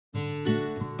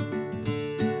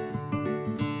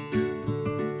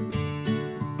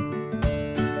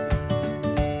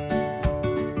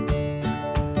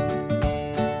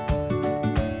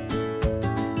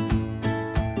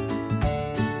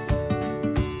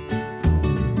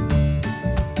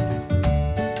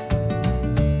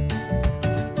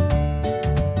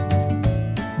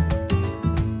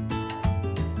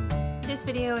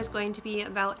going to be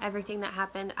about everything that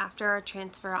happened after our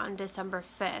transfer on December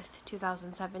 5th,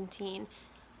 2017,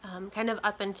 kind of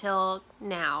up until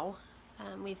now.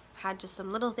 We've had just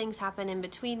some little things happen in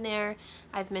between there.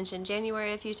 I've mentioned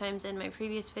January a few times in my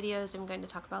previous videos. I'm going to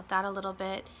talk about that a little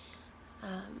bit.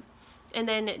 And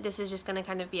then this is just going to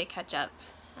kind of be a catch-up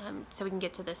so we can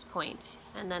get to this point.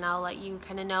 And then I'll let you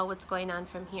kind of know what's going on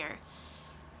from here.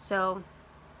 So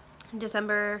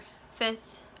December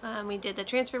 5th, we did the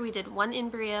transfer. We did one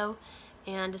embryo,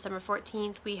 and December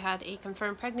 14th we had a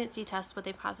confirmed pregnancy test with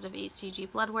a positive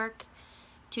HCG blood work.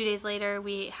 2 days later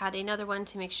we had another one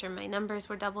to make sure my numbers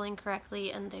were doubling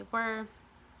correctly, and they were.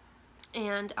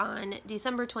 And on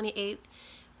December 28th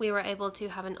we were able to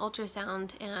have an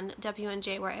ultrasound, and W and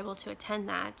J were able to attend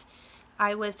that.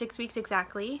 I was 6 weeks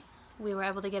exactly. We were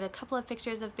able to get a couple of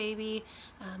pictures of baby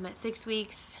at 6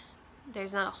 weeks.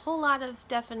 There's not a whole lot of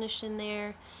definition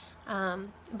there,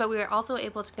 but we were also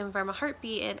able to confirm a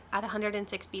heartbeat at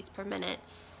 106 beats per minute.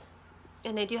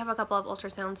 And I do have a couple of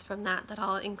ultrasounds from that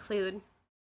I'll include.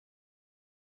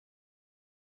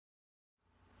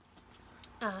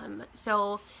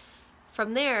 So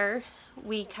from there,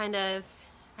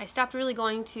 I stopped really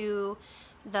going to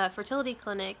the fertility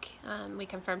clinic. We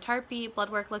confirmed heartbeat, blood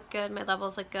work looked good, my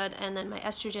levels looked good, and then my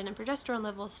estrogen and progesterone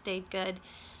levels stayed good.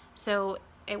 So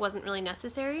it wasn't really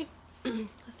necessary.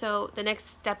 So the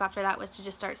next step after that was to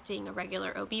just start seeing a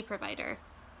regular OB provider.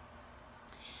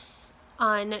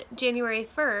 On January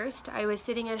 1st, I was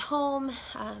sitting at home,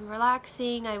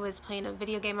 relaxing. I was playing a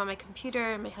video game on my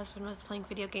computer, and my husband was playing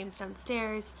video games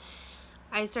downstairs.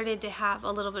 I started to have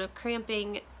a little bit of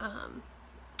cramping,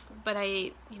 but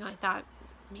I thought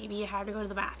maybe I had to go to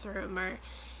the bathroom, or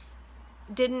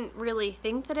didn't really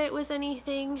think that it was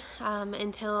anything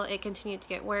until it continued to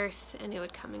get worse, and it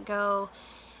would come and go.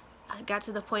 I got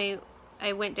to the point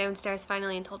I went downstairs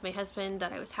finally and told my husband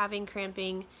that I was having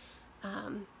cramping.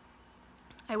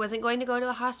 I wasn't going to go to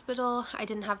a hospital. I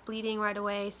didn't have bleeding right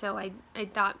away, so I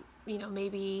thought,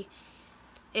 maybe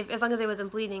as long as I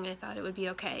wasn't bleeding, I thought it would be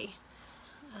okay.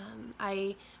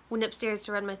 I went upstairs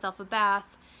to run myself a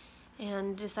bath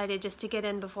and decided just to get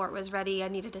in before it was ready. I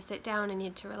needed to sit down, I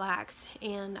needed to relax,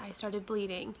 and I started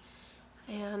bleeding,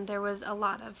 and there was a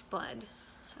lot of blood.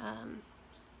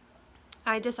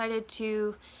 I decided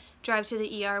to drive to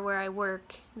the ER where I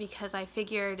work because I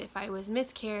figured if I was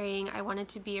miscarrying, I wanted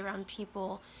to be around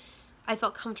people I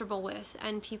felt comfortable with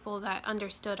and people that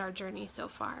understood our journey so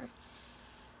far.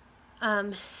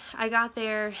 I got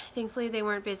there, thankfully they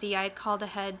weren't busy. I had called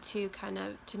ahead to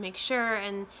make sure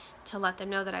and to let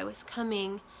them know that I was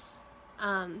coming.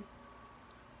 And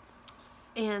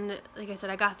like I said,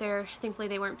 I got there, thankfully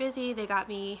they weren't busy. They got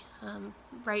me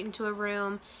right into a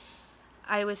room.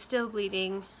 I was still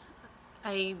bleeding.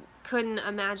 I couldn't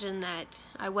imagine that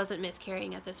I wasn't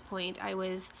miscarrying at this point. I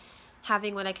was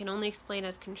having what I can only explain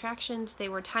as contractions. They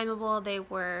were timeable, they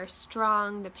were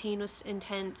strong, the pain was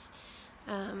intense,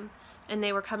 and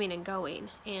they were coming and going,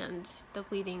 and the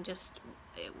bleeding it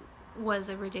was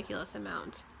a ridiculous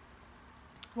amount.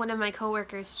 One of my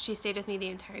coworkers, she stayed with me the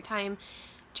entire time,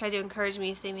 tried to encourage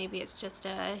me, say maybe it's just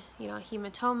a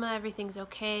hematoma, everything's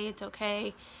okay, it's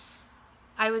okay.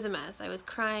 I was a mess. I was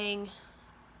crying.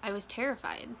 I was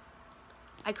terrified.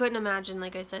 I couldn't imagine,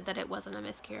 like I said, that it wasn't a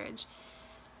miscarriage.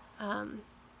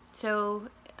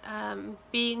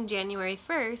 Being January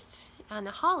 1st on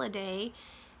a holiday,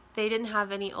 they didn't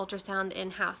have any ultrasound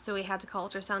in-house, so we had to call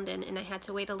ultrasound in, and I had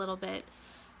to wait a little bit.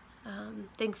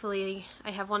 Thankfully,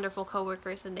 I have wonderful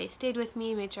coworkers, and they stayed with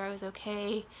me, made sure I was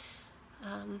okay.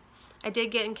 I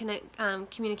did get in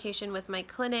communication with my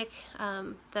clinic,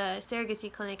 the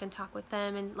surrogacy clinic, and talk with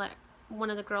them and let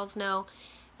one of the girls know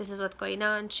this is what's going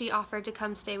on. She offered to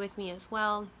come stay with me as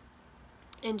well,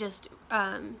 and just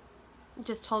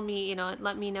told me,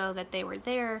 let me know that they were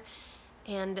there,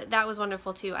 and that was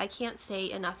wonderful too. I can't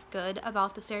say enough good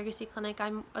about the surrogacy clinic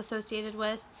I'm associated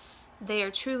with. They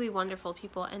are truly wonderful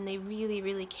people, and they really,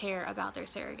 really care about their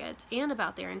surrogates and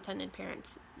about their intended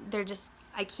parents.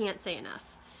 I can't say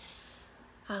enough.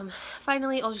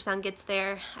 Finally, ultrasound gets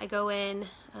there. I go in,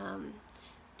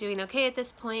 doing okay at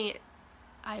this point.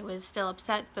 I was still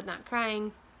upset, but not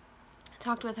crying. I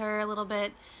talked with her a little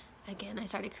bit. Again, I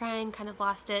started crying, kind of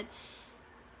lost it,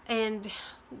 and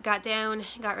got down,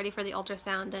 got ready for the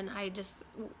ultrasound, and I just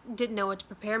didn't know what to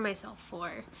prepare myself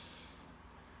for.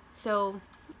 So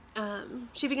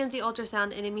she begins the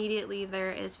ultrasound, and immediately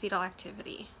there is fetal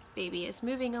activity. Baby is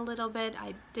moving a little bit.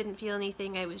 I didn't feel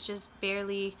anything. I was just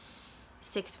barely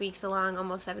 6 weeks along,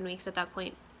 almost 7 weeks at that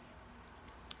point.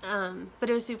 But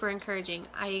it was super encouraging.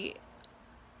 I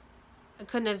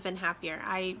couldn't have been happier.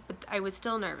 I was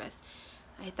still nervous.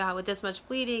 I thought, with this much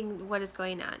bleeding, what is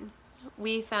going on?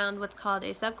 We found what's called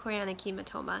a subchorionic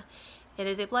hematoma. It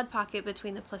is a blood pocket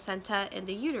between the placenta and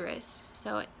the uterus,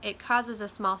 so it causes a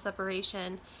small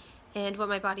separation, and what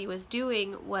my body was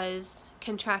doing was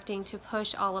contracting to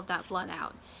push all of that blood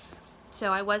out.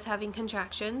 So I was having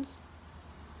contractions.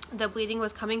 The bleeding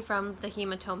was coming from the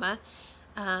hematoma,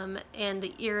 and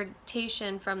the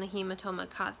irritation from the hematoma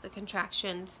caused the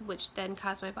contractions, which then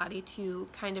caused my body to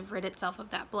kind of rid itself of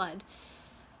that blood.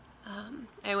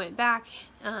 I went back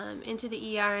into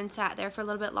the ER and sat there for a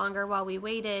little bit longer while we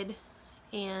waited,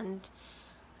 and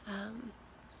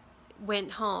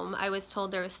went home. I was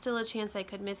told there was still a chance I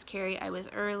could miscarry. I was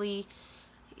early.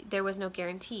 There was no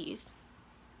guarantees.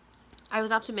 I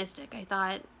was optimistic. I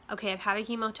thought, okay, I've had a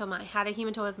hematoma. I had a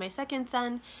hematoma with my second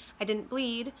son. I didn't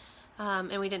bleed,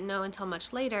 and we didn't know until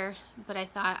much later, but I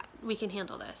thought we can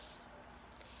handle this.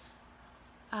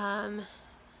 About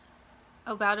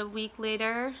a week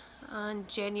later, on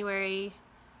January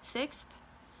 6th,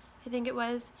 I think it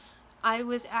was, I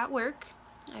was at work.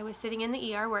 I was sitting in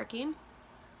the ER working.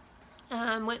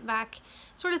 Went back,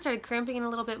 sort of started cramping a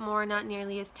little bit more, not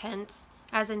nearly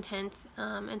as intense,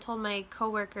 and told my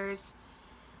coworkers,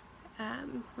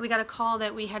 we got a call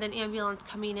that we had an ambulance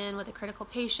coming in with a critical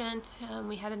patient.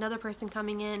 We had another person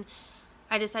coming in.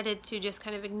 I decided to just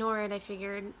kind of ignore it. I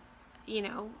figured, you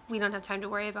know, we don't have time to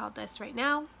worry about this right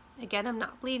now. Again, I'm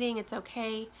not bleeding, it's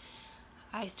okay.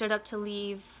 I stood up to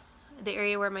leave the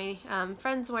area where my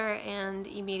friends were and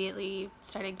immediately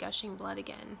started gushing blood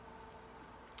again.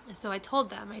 So I told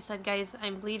them, I said, guys,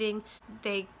 I'm bleeding.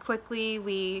 They quickly,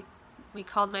 we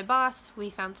called my boss, we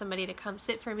found somebody to come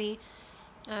sit for me,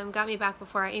 got me back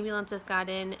before our ambulances got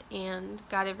in and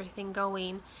got everything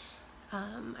going.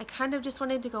 I kind of just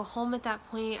wanted to go home at that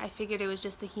point. I figured it was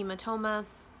just the hematoma.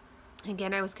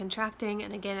 Again, I was contracting,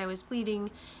 and again, I was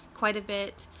bleeding quite a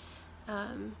bit,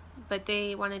 but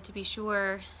they wanted to be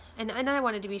sure, and I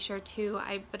wanted to be sure too.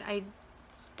 But I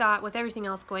thought, with everything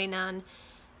else going on,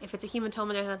 if it's a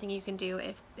hematoma, there's nothing you can do.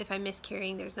 If I'm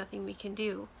miscarrying, there's nothing we can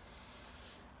do.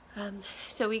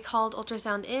 So we called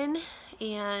ultrasound in,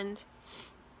 and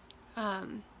I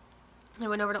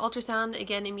went over to ultrasound.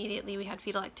 Again, immediately we had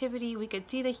fetal activity. We could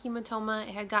see the hematoma.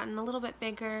 It had gotten a little bit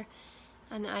bigger,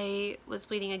 and I was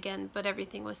bleeding again, but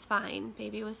everything was fine.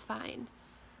 Baby was fine.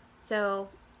 So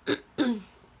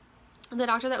the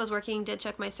doctor that was working did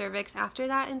check my cervix after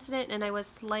that incident, and I was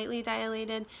slightly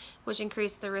dilated, which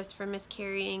increased the risk for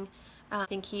miscarrying. I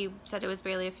think he said it was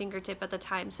barely a fingertip at the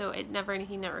time, so it never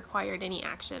anything that required any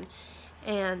action,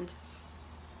 and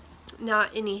not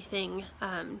anything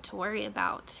to worry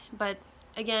about. But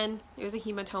again, it was a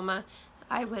hematoma.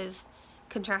 I was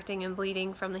contracting and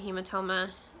bleeding from the hematoma,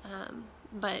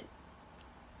 but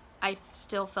I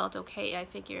still felt okay. I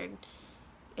figured,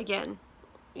 again,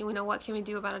 you know, what can we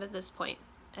do about it at this point?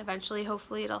 Eventually,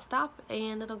 hopefully, it'll stop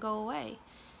and it'll go away.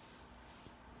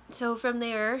 So from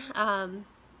there,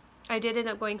 I did end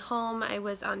up going home. I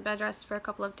was on bed rest for a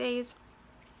couple of days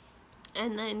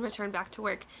and then returned back to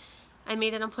work. I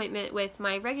made an appointment with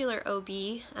my regular OB,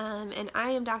 and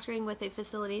I am doctoring with a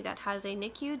facility that has a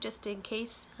NICU, just in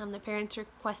case. The parents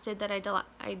requested that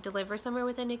I deliver somewhere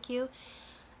with a NICU,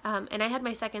 and I had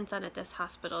my second son at this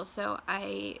hospital, so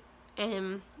I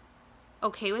am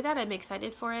okay with that. I'm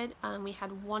excited for it. We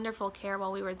had wonderful care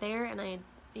while we were there, and I,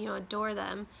 you know, adore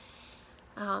them.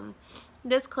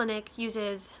 This clinic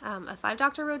uses a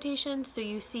 5-doctor rotation, so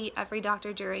you see every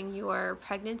doctor during your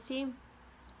pregnancy,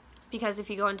 because if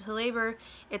you go into labor,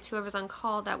 it's whoever's on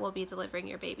call that will be delivering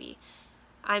your baby.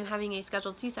 I'm having a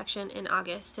scheduled C-section in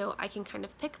August, so I can kind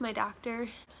of pick my doctor.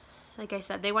 Like I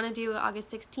said, they want to do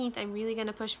August 16th. I'm really going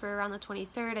to push for around the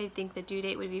 23rd. I think the due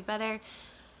date would be better,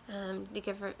 to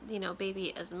give her, you know,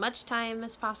 baby as much time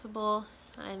as possible.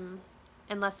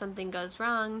 Unless something goes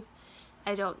wrong,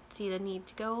 I don't see the need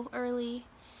to go early.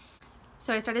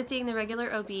 So I started seeing the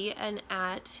regular OB, and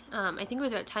at, I think it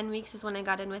was about 10 weeks is when I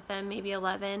got in with them, maybe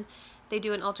 11. They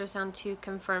do an ultrasound to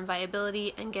confirm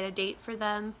viability and get a date for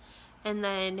them, and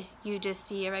then you just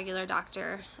see a regular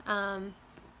doctor.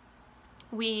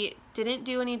 We didn't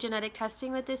do any genetic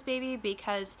testing with this baby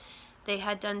because they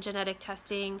had done genetic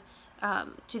testing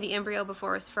to the embryo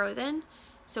before it was frozen,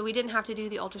 so we didn't have to do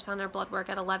the ultrasound or blood work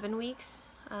at 11 weeks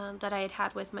that I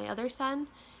had with my other son.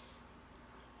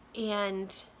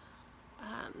 And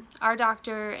our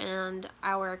doctor and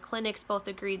our clinics both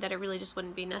agreed that it really just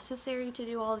wouldn't be necessary to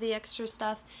do all the extra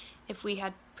stuff if we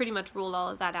had pretty much ruled all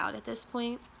of that out at this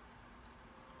point.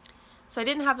 So I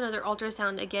didn't have another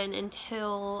ultrasound again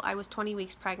until I was 20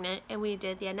 weeks pregnant, and we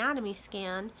did the anatomy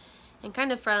scan, and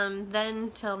kind of from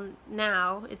then till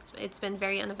now it's been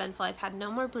very uneventful. I've had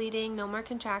no more bleeding, no more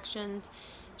contractions.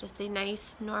 just a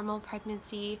nice normal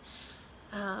pregnancy.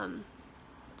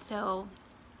 So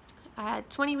at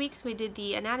 20 weeks we did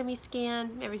the anatomy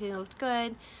scan, everything looked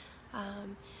good.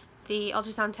 The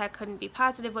ultrasound tech couldn't be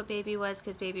positive what baby was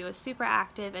because baby was super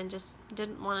active and just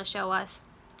didn't want to show us.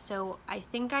 So I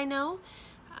think I know.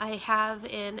 I have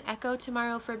an echo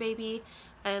tomorrow for baby.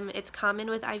 It's common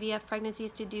with IVF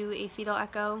pregnancies to do a fetal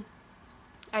echo.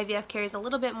 IVF carries a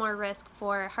little bit more risk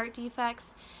for heart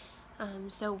defects.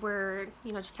 So we're,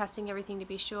 just testing everything to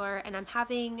be sure. And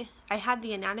I had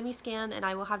the anatomy scan and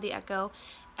I will have the echo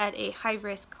at a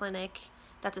high-risk clinic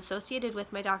that's associated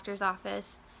with my doctor's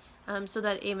office, so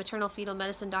that a maternal fetal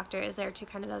medicine doctor is there to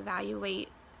kind of evaluate,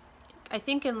 I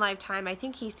think in live time. I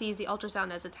think he sees the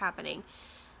ultrasound as it's happening.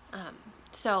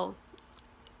 So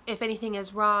if anything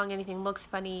is wrong, anything looks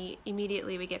funny,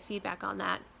 immediately we get feedback on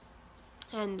that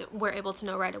and we're able to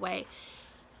know right away.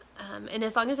 And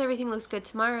as long as everything looks good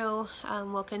tomorrow,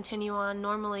 we'll continue on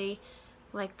normally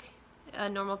like a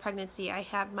normal pregnancy. I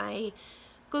have my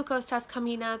glucose test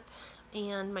coming up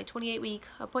and my 28-week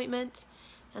appointment,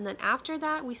 and then after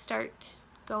that we start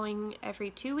going every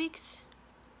 2 weeks,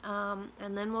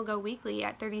 and then we'll go weekly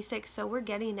at 36, so we're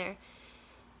getting there.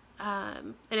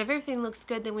 And if everything looks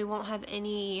good, then we won't have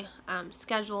any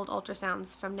scheduled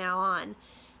ultrasounds from now on.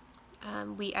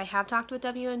 I have talked with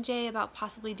W&J about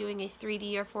possibly doing a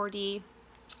 3D or 4D.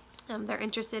 They're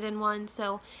interested in one,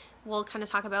 so we'll kind of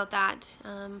talk about that.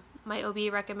 My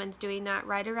OB recommends doing that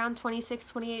right around 26,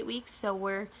 28 weeks, so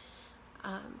we're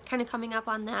kind of coming up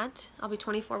on that. I'll be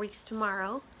 24 weeks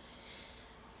tomorrow.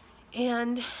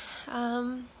 And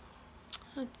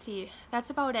let's see, that's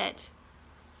about it.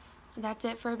 That's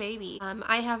it for baby.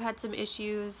 I have had some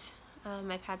issues.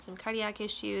 I've had some cardiac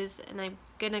issues, and I'm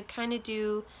gonna kind of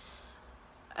do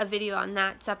a video on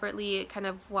that separately, kind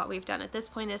of what we've done at this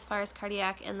point as far as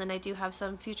cardiac, and then I do have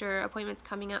some future appointments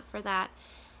coming up for that.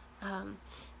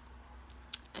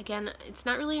 Again, it's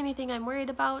not really anything I'm worried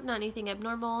about, not anything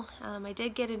abnormal. I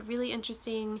did get a really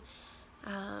interesting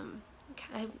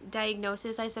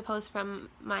diagnosis, I suppose, from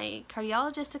my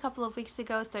cardiologist a couple of weeks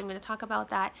ago, so I'm going to talk about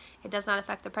that. It does not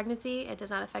affect the pregnancy, it does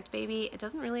not affect baby, it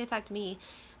doesn't really affect me.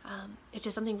 It's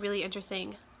just something really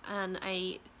interesting, and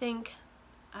I think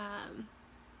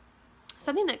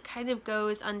something that kind of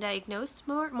goes undiagnosed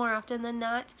more often than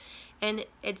not, and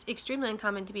it's extremely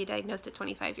uncommon to be diagnosed at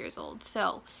 25 years old.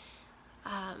 So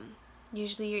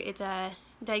usually it's a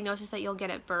diagnosis that you'll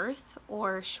get at birth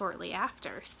or shortly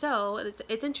after. So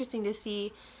it's interesting to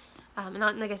see, and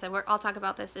like I said, I'll talk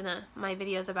about this in my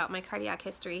videos about my cardiac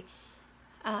history.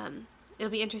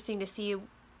 It'll be interesting to see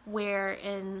where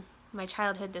in my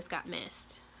childhood this got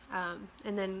missed,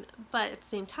 and then, but at the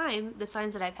same time, the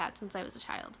signs that I've had since I was a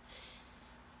child.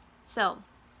 So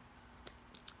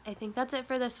I think that's it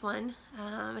for this one.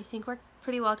 I think we're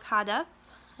pretty well caught up,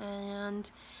 and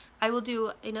I will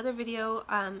do another video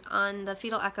on the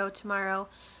fetal echo tomorrow.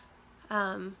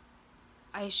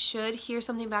 I should hear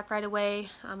something back right away.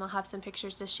 I'll have some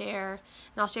pictures to share,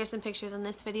 and I'll share some pictures in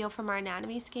this video from our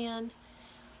anatomy scan.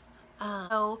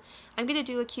 So I'm going to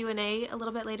do a Q&A a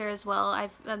little bit later as well.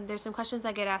 There's some questions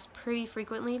I get asked pretty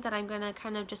frequently that I'm going to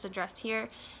kind of just address here.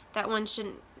 That one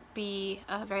shouldn't be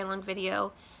a very long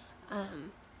video,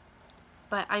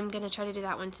 but I'm going to try to do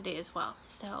that one today as well.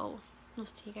 So I'll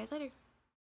see you guys later.